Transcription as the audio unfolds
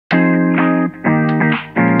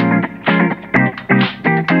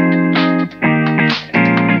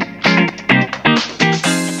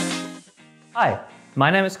My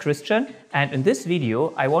name is Christian, and in this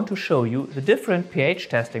video I want to show you the different pH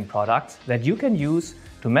testing products that you can use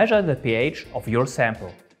to measure the pH of your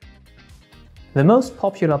sample. The most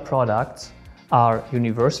popular products are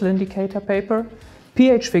universal indicator paper,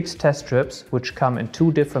 pH fixed test strips, which come in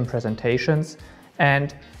two different presentations,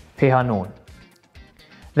 and Pehanon.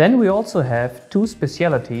 Then we also have two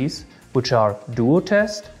specialties, which are duo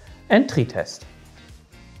test and tri-test.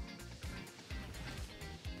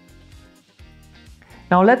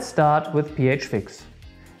 Now let's start with pH fix.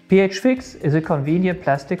 pH fix is a convenient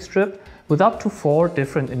plastic strip with up to 4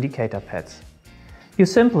 different indicator pads. You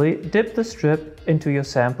simply dip the strip into your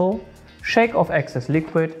sample, shake off excess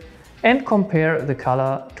liquid and compare the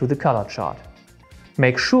color to the color chart.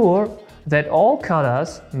 Make sure that all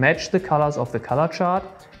colors match the colors of the color chart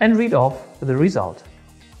and read off the result.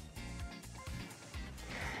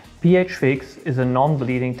 pH fix is a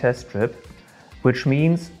non-bleeding test strip, which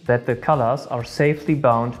means that the colors are safely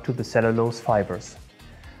bound to the cellulose fibers.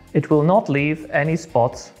 It will not leave any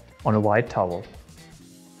spots on a white towel.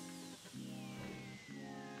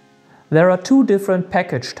 There are two different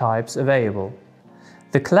package types available.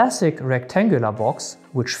 The classic rectangular box,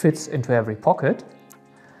 which fits into every pocket,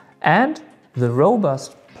 and the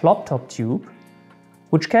robust plop top tube,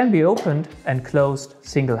 which can be opened and closed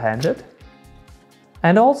single-handed,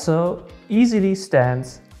 and also easily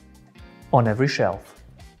stands on every shelf.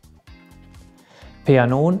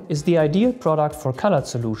 Pehanon is the ideal product for colored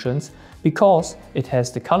solutions because it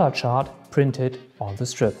has the color chart printed on the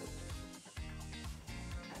strip.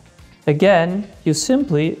 Again, you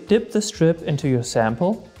simply dip the strip into your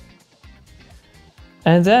sample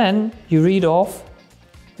and then you read off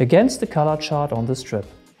against the color chart on the strip.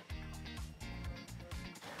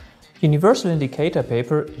 Universal indicator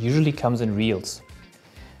paper usually comes in reels.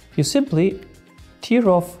 You simply tear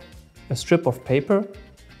off a strip of paper,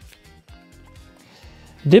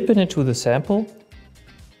 dip it into the sample,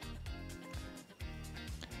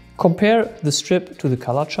 compare the strip to the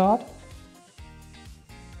color chart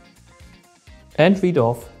and read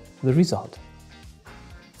off the result.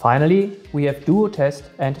 Finally, we have duo test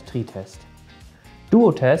and tri-test.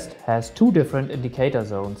 Duo test has two different indicator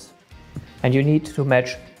zones and you need to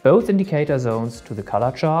match both indicator zones to the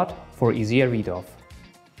color chart for easier read off.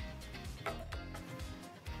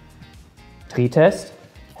 Tri-test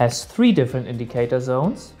has 3 different indicator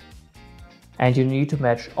zones and you need to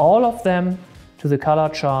match all of them to the color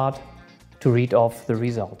chart to read off the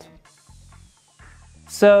result.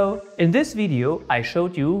 So, in this video I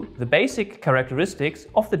showed you the basic characteristics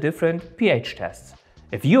of the different pH tests.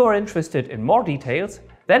 If you are interested in more details,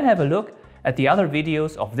 then have a look at the other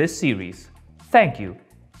videos of this series. Thank you!